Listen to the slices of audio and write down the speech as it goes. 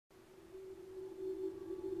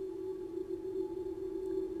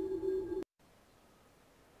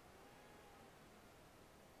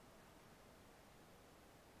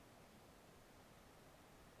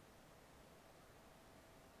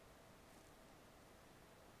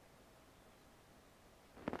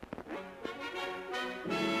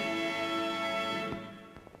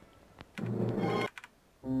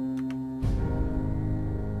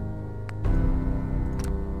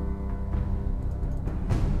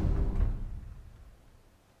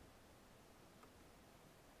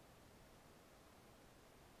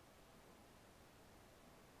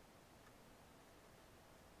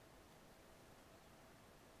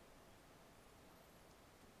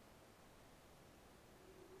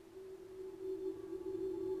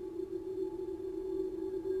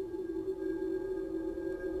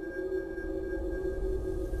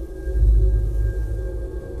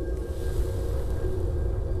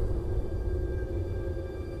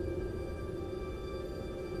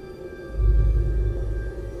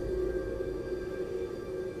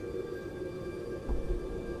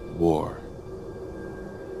War.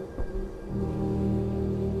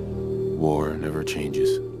 War never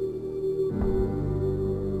changes.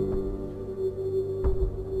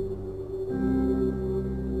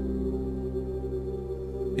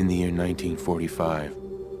 In the year 1945,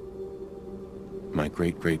 my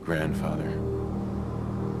great-great-grandfather,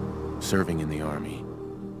 serving in the army,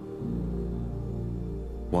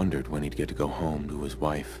 wondered when he'd get to go home to his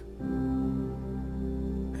wife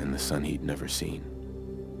and the son he'd never seen.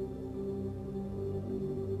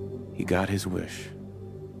 He got his wish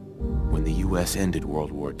when the U.S. ended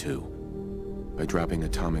World War II by dropping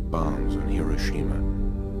atomic bombs on Hiroshima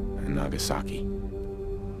and Nagasaki.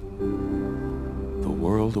 The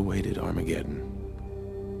world awaited Armageddon.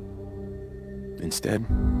 Instead,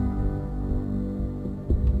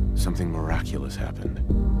 something miraculous happened.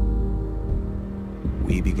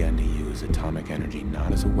 We began to use atomic energy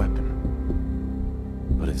not as a weapon,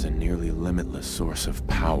 but as a nearly limitless source of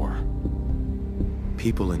power.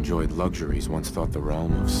 People enjoyed luxuries once thought the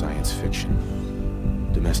realm of science fiction.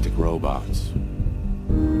 Domestic robots,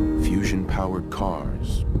 fusion-powered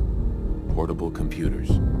cars, portable computers.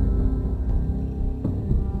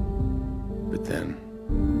 But then,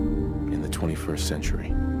 in the 21st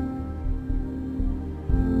century,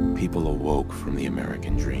 people awoke from the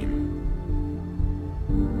American dream.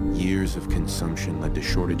 Years of consumption led to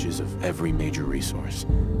shortages of every major resource.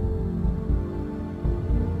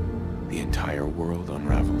 The entire world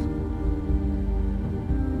unraveled.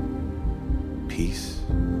 Peace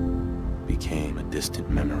became a distant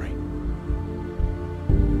memory.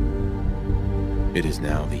 It is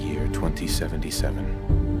now the year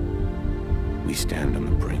 2077. We stand on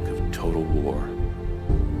the brink of total war.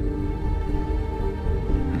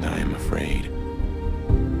 And I am afraid.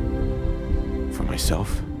 For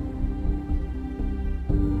myself.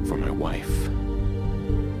 For my wife.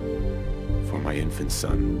 For my infant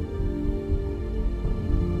son.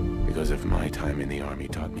 Because if my time in the army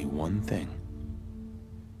taught me one thing,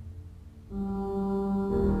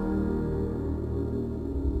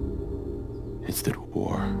 it's that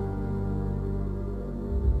war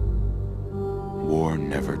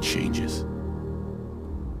never changes.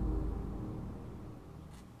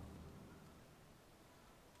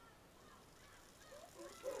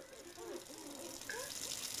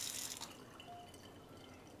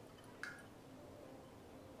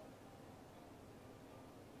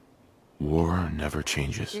 War never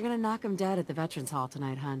changes. You're gonna knock him dead at the Veterans Hall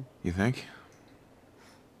tonight, hun. You think?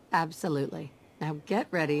 Absolutely. Now get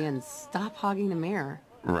ready and stop hogging the mirror.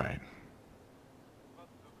 Right.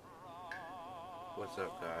 What's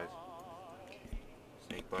up, guys?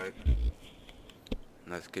 Snake bite.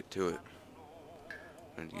 Let's get to it.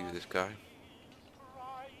 I'm gonna use this guy.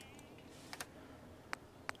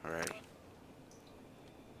 Alrighty.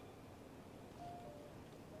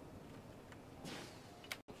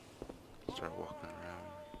 Start walking around.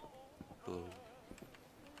 Hello.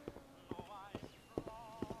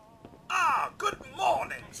 Good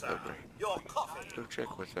morning, sir. Okay. Your coffee. Go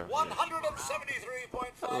check what's up. 173.5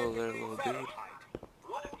 Hello there, degrees little dude. Fahrenheit.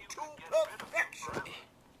 Brewed to perfection. And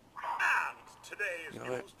today's You know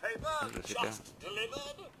what? newspaper I'm gonna sit just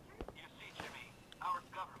delivered.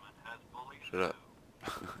 Shut up.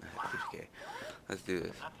 Okay. Let's do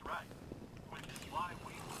this.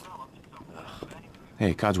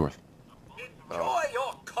 Hey, Codsworth. Enjoy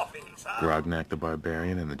your coffee, sir. Grognak the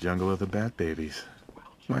Barbarian and the Jungle of the Bat Babies.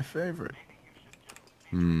 My favorite.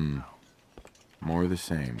 More of the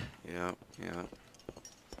same. Yeah.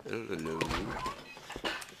 Hello.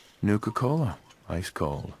 Nuka-Cola. Ice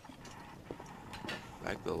cold. I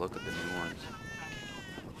like the look of the new ones.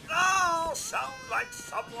 Oh, sound like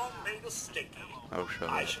someone made a stinky. Oh, shut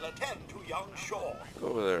I up. shall attend to young Shaw. Go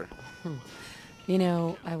over there. You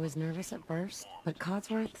know, I was nervous at first, but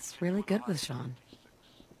Codsworth's really good with Sean.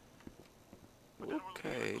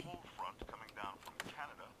 Okay.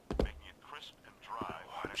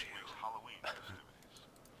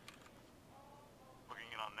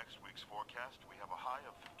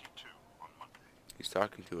 He's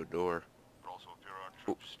talking to a door.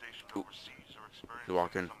 Ooh. He's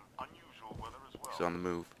walking. He's on the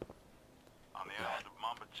move.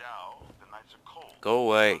 Go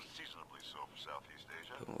away.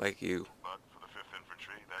 Don't like you.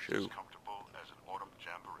 Shoot.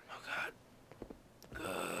 Oh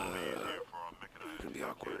God. It's gonna be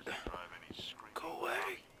awkward. Go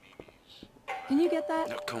away. Can you get that?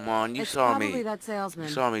 No, come on, you It's saw probably me. that salesman.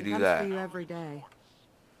 You saw me He do comes that. for you every day.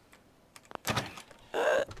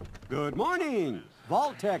 Good morning.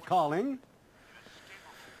 Vault-Tec calling.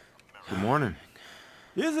 Good morning.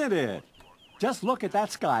 Isn't it? Just look at that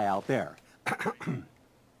sky out there.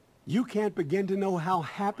 You can't begin to know how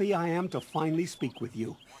happy I am to finally speak with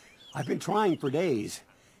you. I've been trying for days.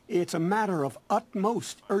 It's a matter of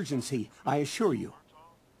utmost urgency, I assure you.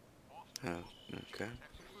 Oh, okay.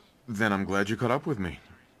 Then I'm glad you caught up with me.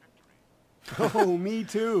 Oh, me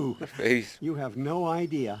too. Face. You have no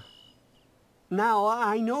idea. Now,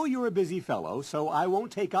 I know you're a busy fellow, so I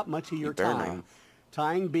won't take up much of your better time. not.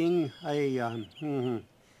 Time being a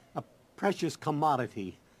precious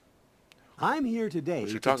commodity. I'm here today What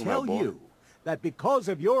you to talking tell about, boy? you that because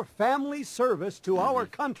of your family service to our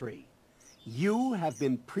country, you have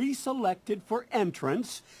been pre-selected for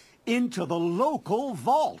entrance into the local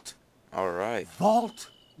vault. All right. Vault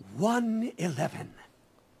 111.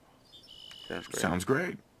 Sounds great. Sounds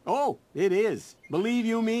great. Oh, it is. Believe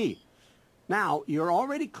you me. Now, you're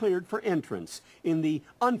already cleared for entrance in the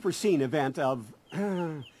unforeseen event of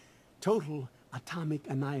total atomic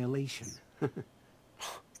annihilation.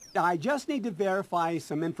 I just need to verify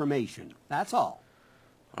some information. That's all.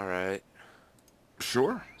 All right.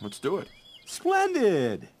 Sure, let's do it.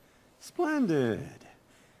 Splendid. Splendid.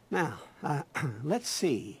 Now, let's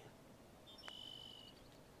see.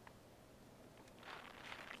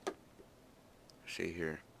 See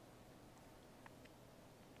here.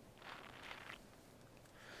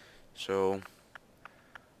 So,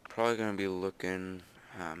 probably gonna be looking.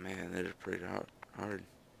 Ah, man, that is pretty hard.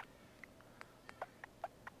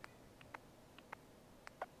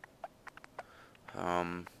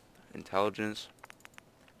 Intelligence.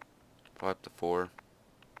 Probably up to 4.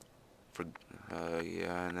 For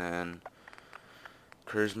yeah, and then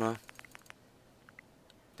charisma.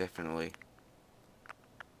 Definitely.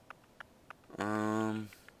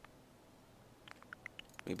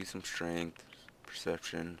 Maybe some strength,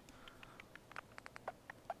 perception,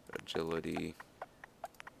 agility.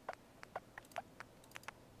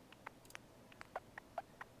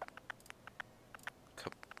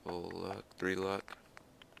 Couple luck, 3 luck.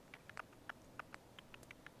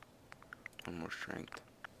 1 more strength.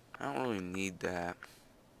 I don't really need that.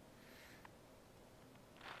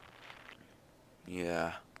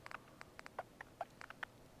 Yeah.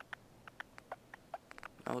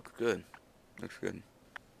 That looks good. Looks good.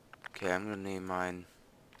 Okay, I'm gonna name mine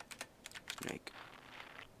Snake.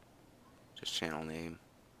 Just channel name.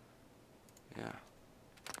 Yeah.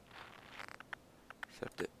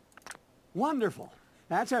 Accept it. Wonderful.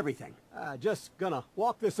 That's everything. Just gonna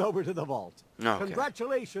walk this over to the vault. Okay.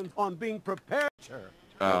 Congratulations on being prepared, sir.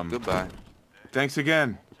 Goodbye. Thanks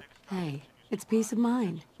again. Hey, it's peace of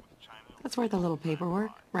mind. That's worth a little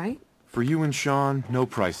paperwork, right? For you and Sean, no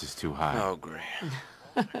price is too high. Oh, great.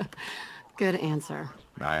 Good answer.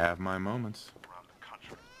 I have my moments.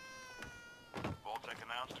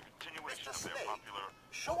 Mr. Snake,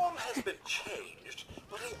 Sean has been changed,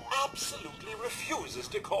 but he absolutely refuses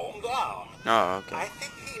to calm down. Oh, okay. I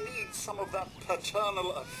think he needs some of that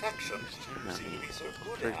paternal affection you seem to be so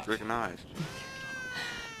good at. Freaking eyes.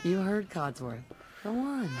 You heard Codsworth. Go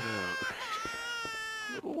on. Oh,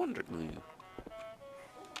 great. Little wonder glue.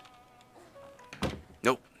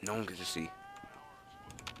 Nope, no one gets to see.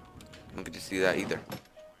 No one gets to see that either.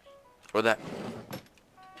 Or that.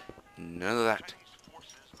 None of that.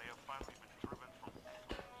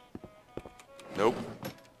 Nope.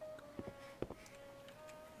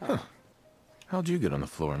 Huh. How'd you get on the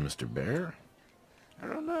floor, Mr. Bear? I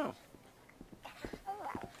don't know.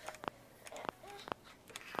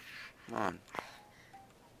 Come on.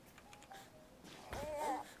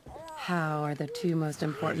 How are the 2 most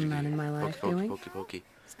important men in my life Pokey, doing? pokey, pokey.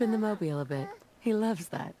 Spin the mobile a bit. He loves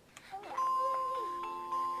that.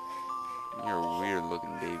 You're a weird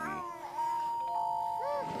looking baby.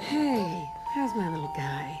 Hey, how's my little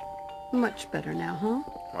guy? Much better now, huh?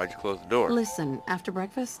 Why'd you close the door? Listen, after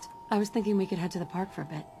breakfast, I was thinking we could head to the park for a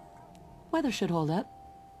bit. Weather should hold up.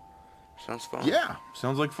 Sounds fun. Yeah,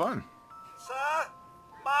 sounds like fun. Sir,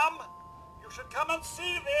 Mum, you should come and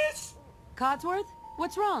see this. Codsworth,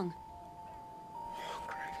 what's wrong?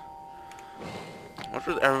 What's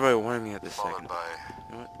with everybody wanting me at this Followed second? by,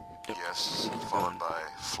 You know what? Yep. yes, followed by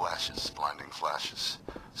flashes, blinding flashes,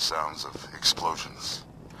 sounds of explosions.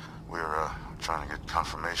 We're trying to get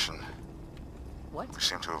confirmation. What? We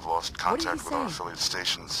seem to have lost did contact he with our say? affiliate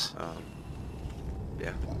stations.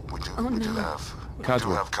 Yeah. We do Oh, no.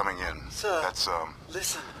 have coming in. Sir. That's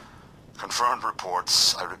Listen, confirmed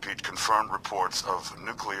reports. I repeat, confirmed reports of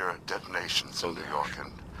nuclear detonations in New York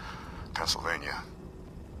and Pennsylvania.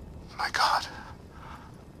 My God.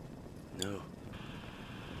 No.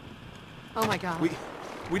 Oh my god.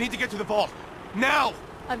 We need to get to the vault. Now!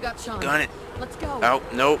 I've got Sean. Gun it. Let's go. Oh,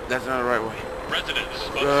 nope, that's not the right way. Residents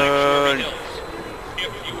of Run. Sanctuary Hills,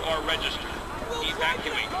 if you are registered,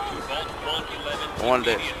 Evacuate to Vault 11. One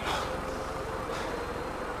day.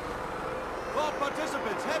 All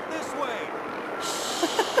participants, head this way.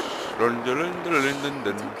 Dun, dun, dun, dun, dun,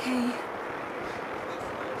 dun. Okay.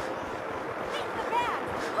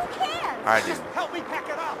 I did. Help me pack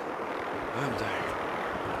it up. I'm tired.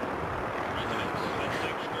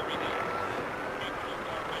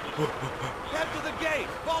 Head to the gate.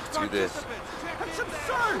 Vault Do this. participants, check That's in there.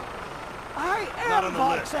 absurd! I am Not on the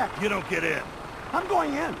Vault list. Sec. You don't get in. I'm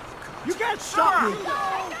going in. You can't stop me.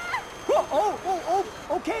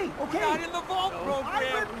 Okay. Not in the vault program.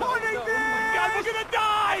 I'm reporting this. God, we're gonna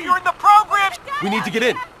die. You're in the program! We need to get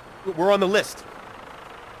in. We're on the list.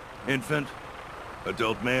 Infant,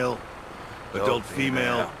 adult male, adult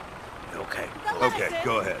female. Okay,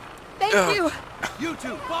 go ahead. Thank you. You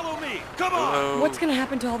two, follow me. Come on. Hello. What's gonna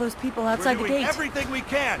happen to all those people We're outside the doing gate? everything we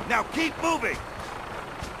can. Now keep moving.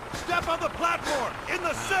 Step on the platform in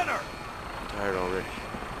the center. I'm tired already.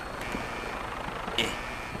 All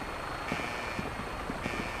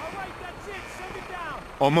right, that's it. Send it down.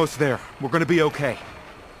 Almost there. We're gonna be okay.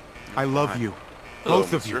 I love you. Hello,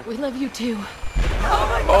 Both of you. mister. We love you too.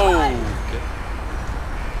 Oh! Okay.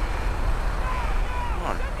 Come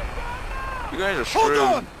on. You guys are Hold screwed.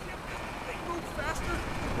 on.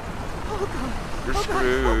 You're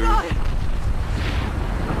screwed.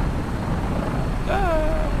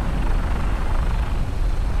 Oh.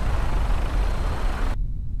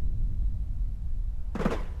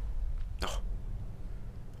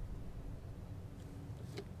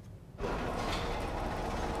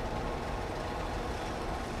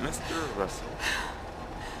 Mr. Russell.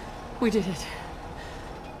 We did it.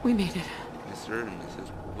 We made it. Mr. and Mrs.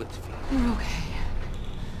 Whitfield. We're okay.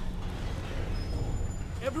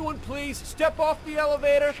 Everyone please step off the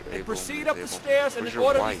elevator and Able, proceed up the able. stairs in Where's an your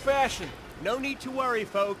orderly wife? fashion. No need to worry,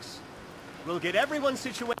 folks. We'll get everyone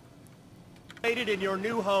situated in your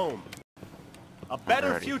new home. A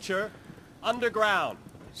better Alrighty. future underground.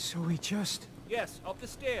 So we just... Yes, up the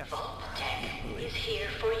stairs. is here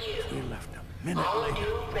for you. We left a minute All later.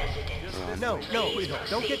 new residents. No, we Please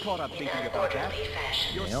don't get proceed caught up thinking in an about that. orderly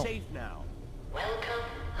fashion. You're safe now. Welcome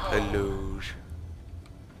home. Hello.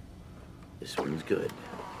 This one's good.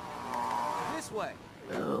 This way.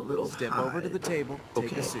 A little Step high. over to the table. Take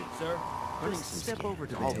Okay. a seat. Sir, please step over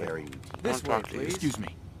to the All table. very routine. This way, talk to you. please. Excuse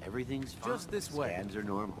me. Everything's fine. Just this way. Scans are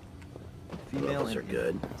normal. Female Levels are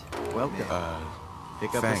good. Welcome.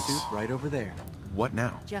 Pick up thanks. a suit right over there. What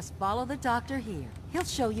now? Just follow the doctor here. He'll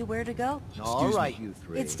show you where to go. All right, you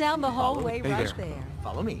three. It's down the hallway Hey right there. there.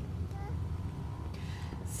 Follow me.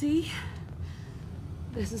 See?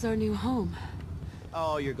 This is our new home.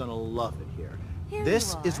 Oh, you're gonna love it here. Here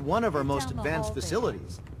This you is are. one of our Right most down the advanced hall there.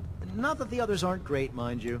 facilities. Not that the others aren't great,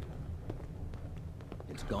 mind you.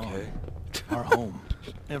 It's gone. Okay. Our home.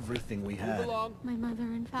 Everything we had. My mother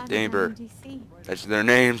and father Neighbor. are in D.C. That's their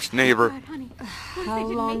names, neighbor. God, honey. What if How they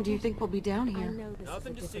didn't long make do you it? think we'll be down I here? know this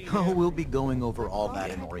Nothing is to a see difficult Oh, we'll be going over all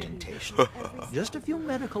that in orientation. every Just a few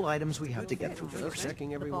medical items we have to get through Just first.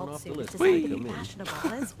 checking everyone off the list. Whee! Designed to be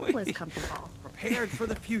fashionable as well as comfortable. Prepared for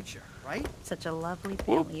the future, right? Such a lovely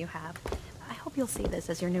family you have. I hope you'll see this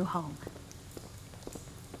as your new home.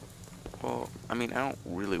 Well, I mean, I don't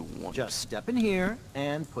really want Just step in here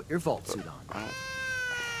and put your vault suit on. I don't...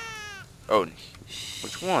 Oh,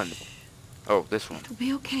 which one? Oh, this one. It'll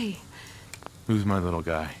be okay. Who's my little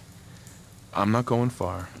guy? I'm not going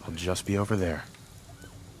far. I'll just be over there.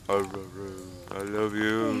 I love There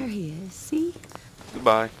you. he is. See?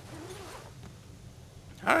 Goodbye.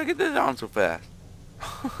 How did I get this on so fast?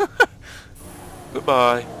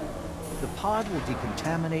 Goodbye. The pod will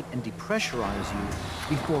decontaminate and depressurize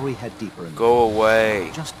you before we head deeper in the Go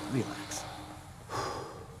away. Just relax.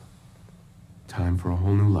 Time for a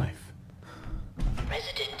whole new life.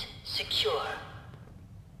 Resident secure.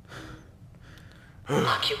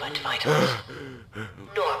 Occupant vitals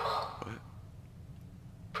normal.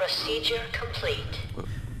 Procedure complete.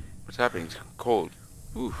 What's happening? It's cold.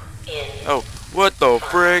 Ooh. In Oh, what the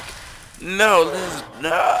frick? No, this is...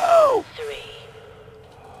 No! 3,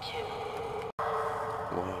 2.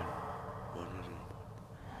 One.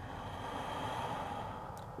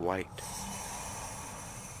 White.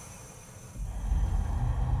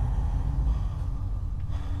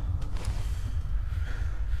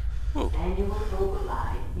 Manual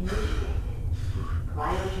override initiated.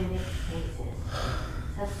 Cryogenic stasis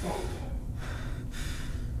suspended.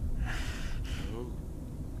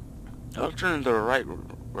 I'll turn to the right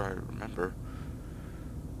where I remember.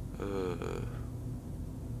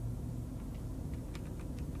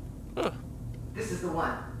 This is the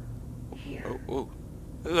one. Here. Oh.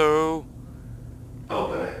 Hello.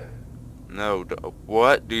 Open it. No,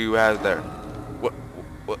 what do you have there? What?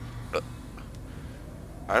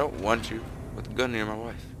 I don't want you with a gun near my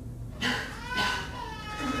wife.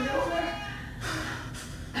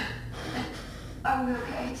 Are we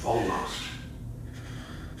okay? Almost.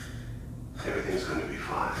 Everything's gonna be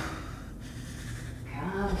fine.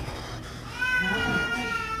 Come.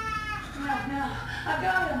 No, I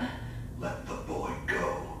got him. Let the boy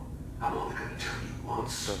go. I'm only gonna tell you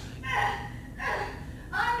once.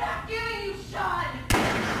 I'm not giving you Sean.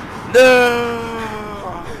 No!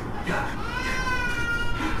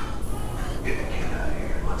 Get the kid out of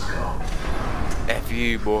here. Let's go. F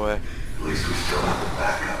you, boy. At least we still have the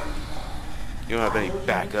backup. You don't have any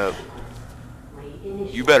backup.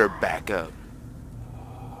 You better back up.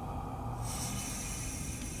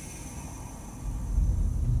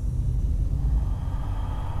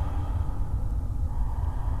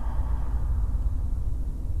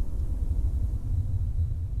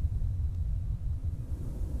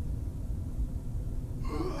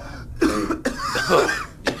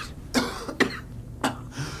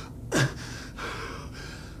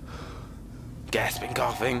 Gasping,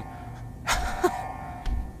 coughing.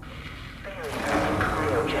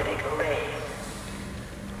 Cryogenic array.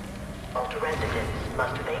 Outta residents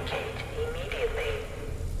must vacate immediately.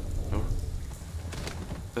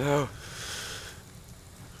 Oh.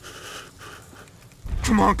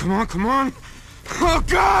 Come on, come on, come on! Oh,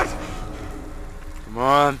 God! Come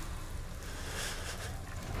on.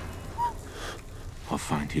 I'll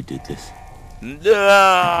find who did this. No!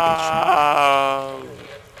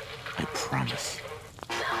 I promise.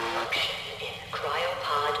 Malfunction in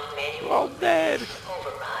cryopod manual. They're all dead.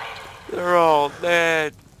 Override. They're all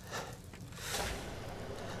dead.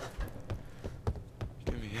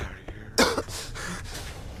 Get me out of here.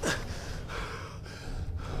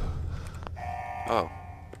 Oh.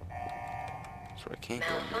 That's where I can't go.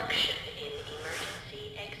 Malfunction in emergency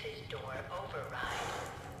exit door override.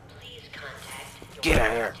 Please contact your Get out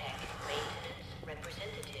of here. maintenance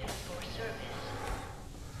representative for service.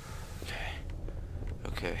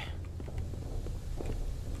 Okay.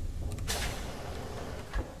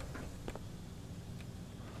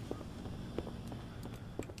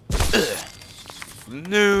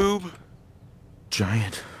 Noob.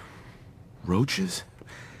 Giant roaches?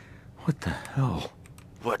 What the hell?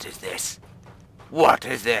 What is this? What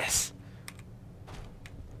is this?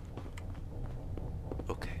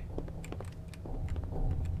 Okay.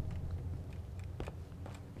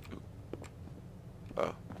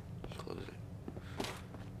 Oh, close it.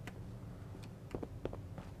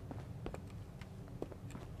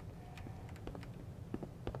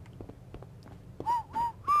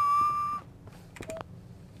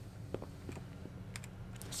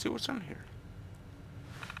 Let's see what's on here.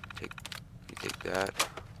 Take that.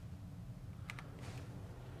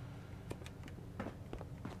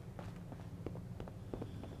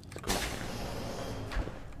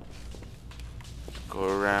 Go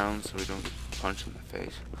around so we don't get punched in the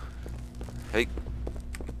face. Hey.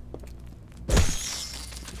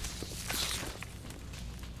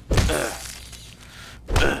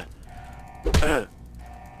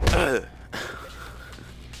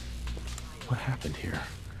 What happened here?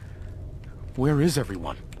 Where is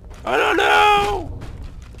everyone? I don't know!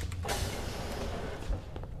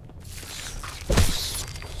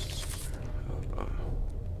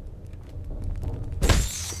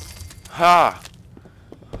 Ha!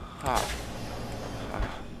 Ha. Ha.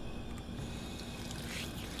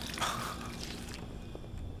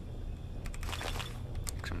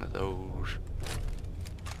 Some of those.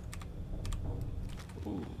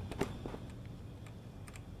 Ooh.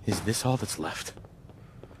 Is this all that's left?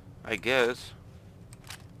 I guess.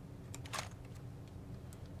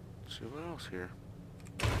 Let's see what else here.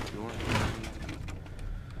 You want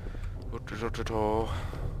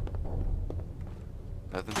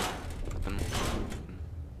nothing. Nothing.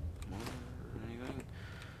 More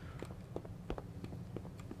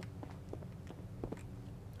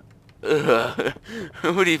anything?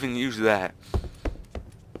 Who would even use that?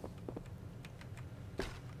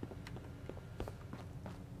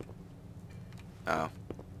 Oh.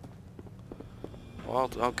 Well,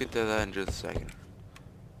 I'll get to that in just a second.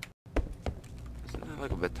 Isn't that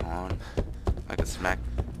like a baton? I could smack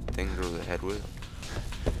things over the head with?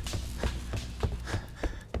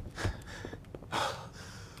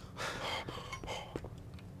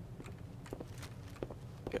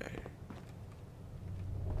 Okay.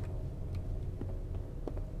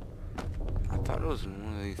 I thought it was in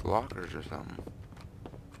one of these lockers or something.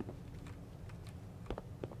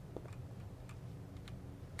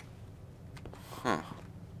 Huh.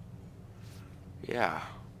 Yeah.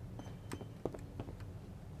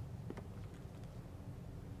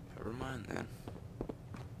 Never mind then.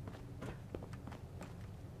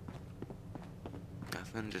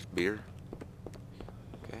 Nothing, just beer.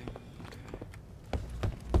 Okay,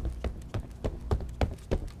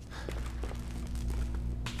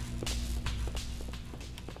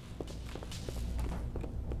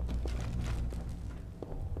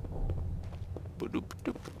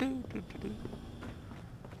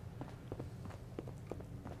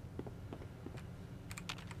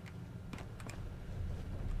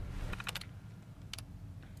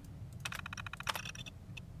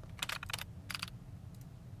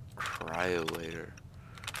 Cryolator.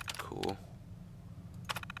 Cool.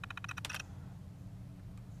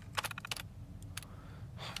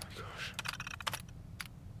 Oh my gosh.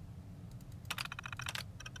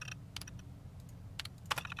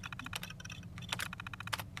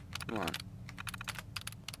 Come on.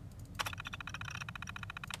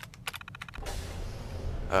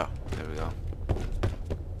 Oh, there we go.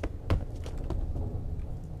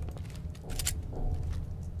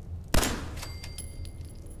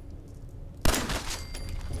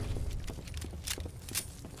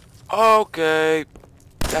 Okay,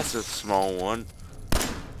 that's a small one.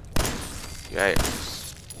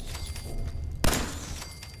 Yikes.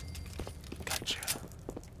 Gotcha.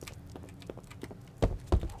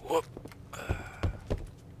 Whoop.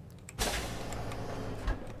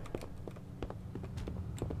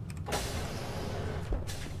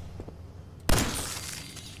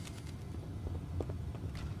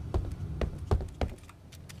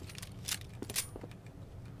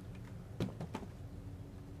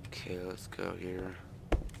 Okay, let's go here.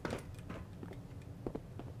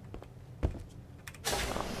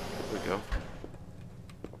 Oh, here we go.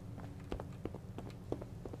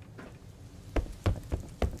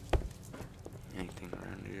 Anything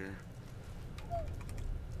around here?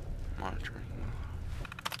 Monitoring.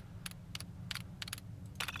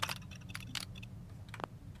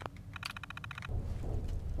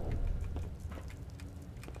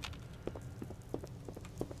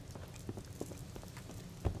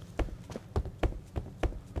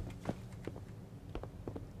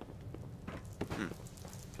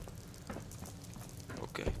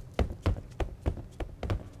 Okay.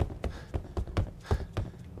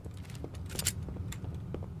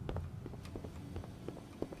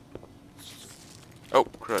 Oh,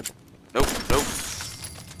 crud. Nope, nope.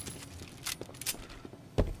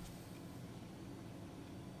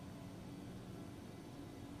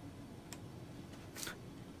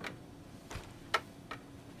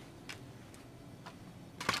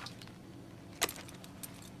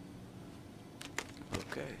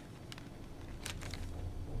 Okay.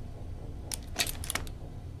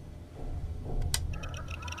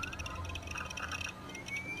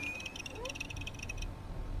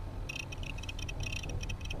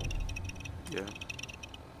 Yeah.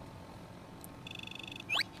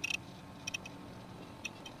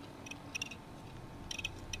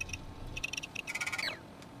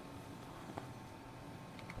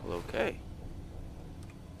 Well, okay.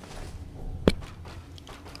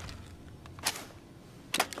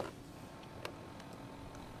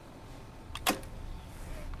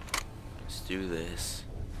 Let's do this.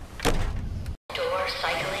 Door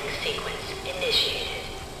cycling sequence initiated.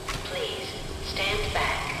 Please stand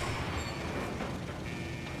back.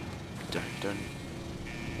 Dun dun.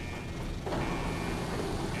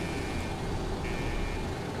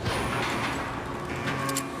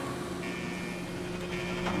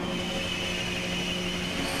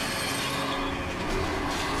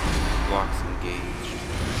 Blocks engaged.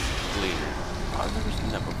 Clear. I've never seen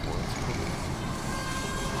that before. It's cool.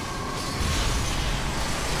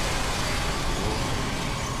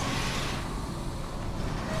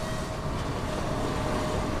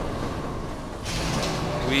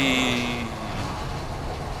 Whee!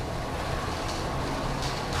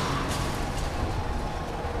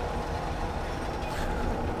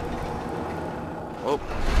 Oh.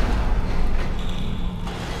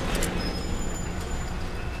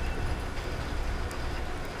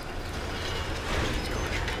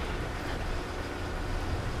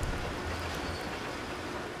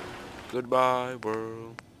 Goodbye,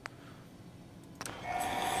 world.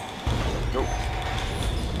 Nope.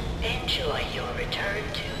 Enjoy your return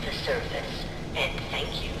to the surface, and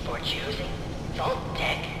thank you for choosing Vault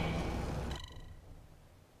Tech.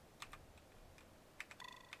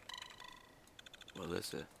 Well,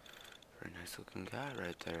 that's a very nice looking guy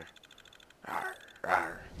right there. Arr,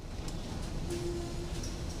 arr.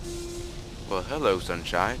 Well, hello,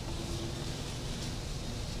 sunshine.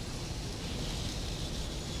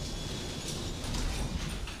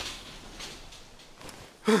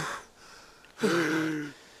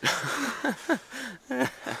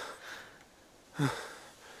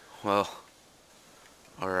 Well,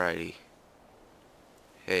 alrighty.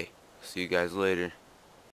 Hey, see you guys later.